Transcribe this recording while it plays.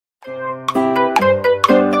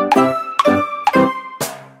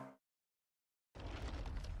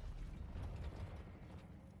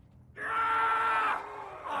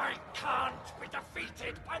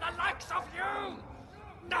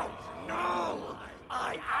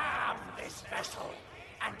vessel,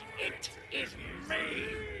 and it is me!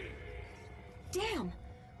 Damn!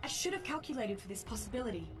 I should have calculated for this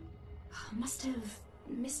possibility. Must have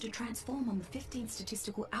missed a transform on the 15th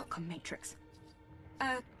statistical outcome matrix.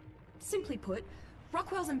 Simply put,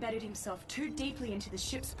 Rockwell's embedded himself too deeply into the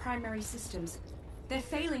ship's primary systems. They're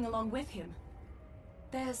failing along with him.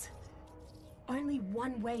 There's only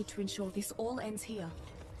one way to ensure this all ends here.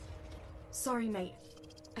 Sorry, mate.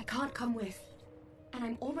 I can't come with, and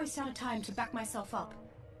I'm almost out of time to back myself up.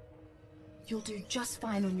 You'll do just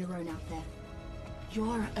fine on your own out there.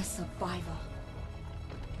 You're a survivor.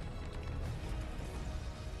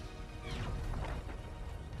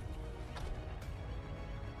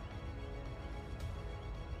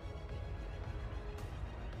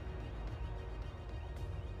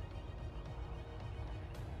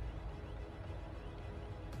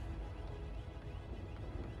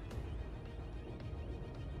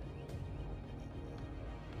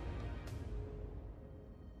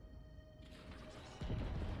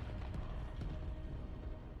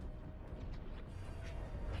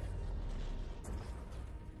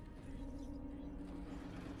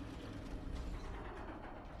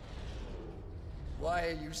 Why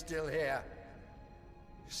are you still here?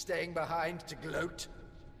 Staying behind to gloat?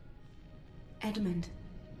 Edmund,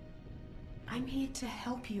 I'm here to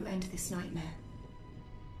help you end this nightmare.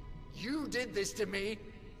 You did this to me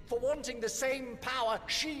for wanting the same power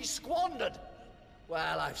she squandered.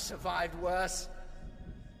 Well, I've survived worse.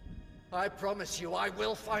 I promise you, I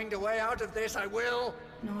will find a way out of this, I will!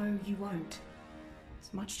 No, you won't.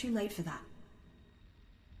 It's much too late for that.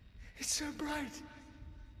 It's so bright.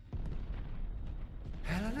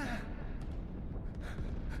 Helena?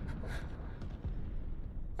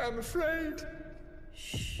 I'm afraid.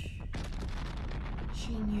 Shh.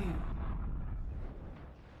 She knew.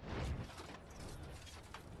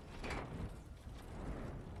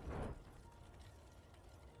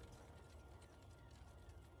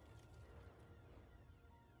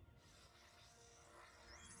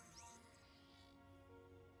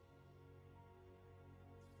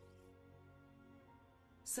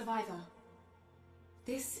 Survivor.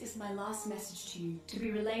 This is my last message to you, to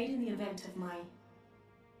be relayed in the event of my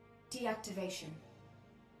deactivation.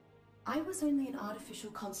 I was only an artificial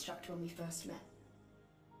construct when we first met.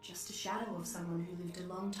 Just a shadow of someone who lived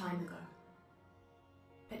a long time ago.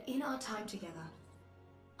 But in our time together,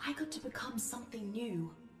 I got to become something new.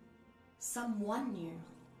 Someone new.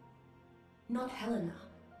 Not Helena.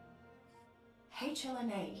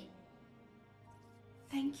 HLNA.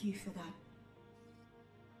 Thank you for that.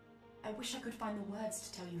 I wish I could find the words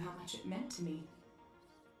to tell you how much it meant to me.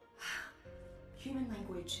 Human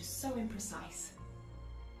language is so imprecise.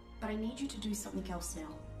 But I need you to do something else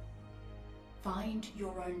now. Find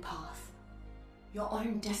your own path. Your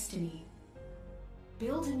own destiny.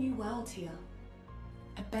 Build a new world here.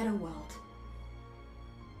 A better world.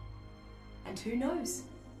 And who knows?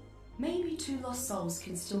 Maybe two lost souls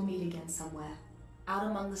can still meet again somewhere. Out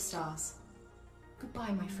among the stars.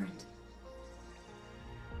 Goodbye, my friend.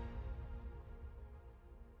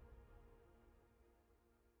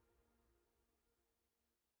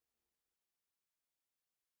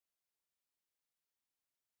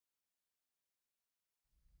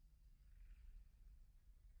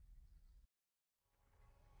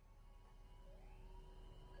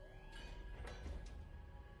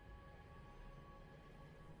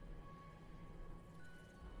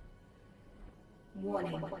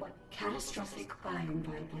 Warning. Catastrophic biome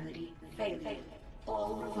viability failure.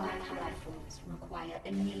 All revived life forms require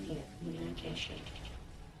immediate relocation.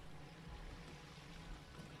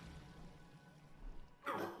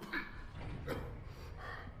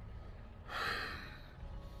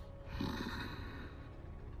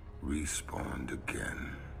 Respawned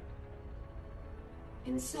again.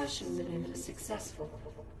 Insertion maneuver successful.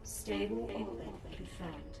 Stable orbit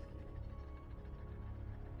confirmed.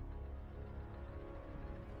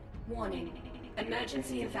 Warning.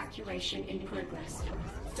 Emergency evacuation in progress.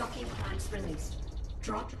 Docking plans released.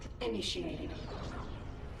 Drop initiated.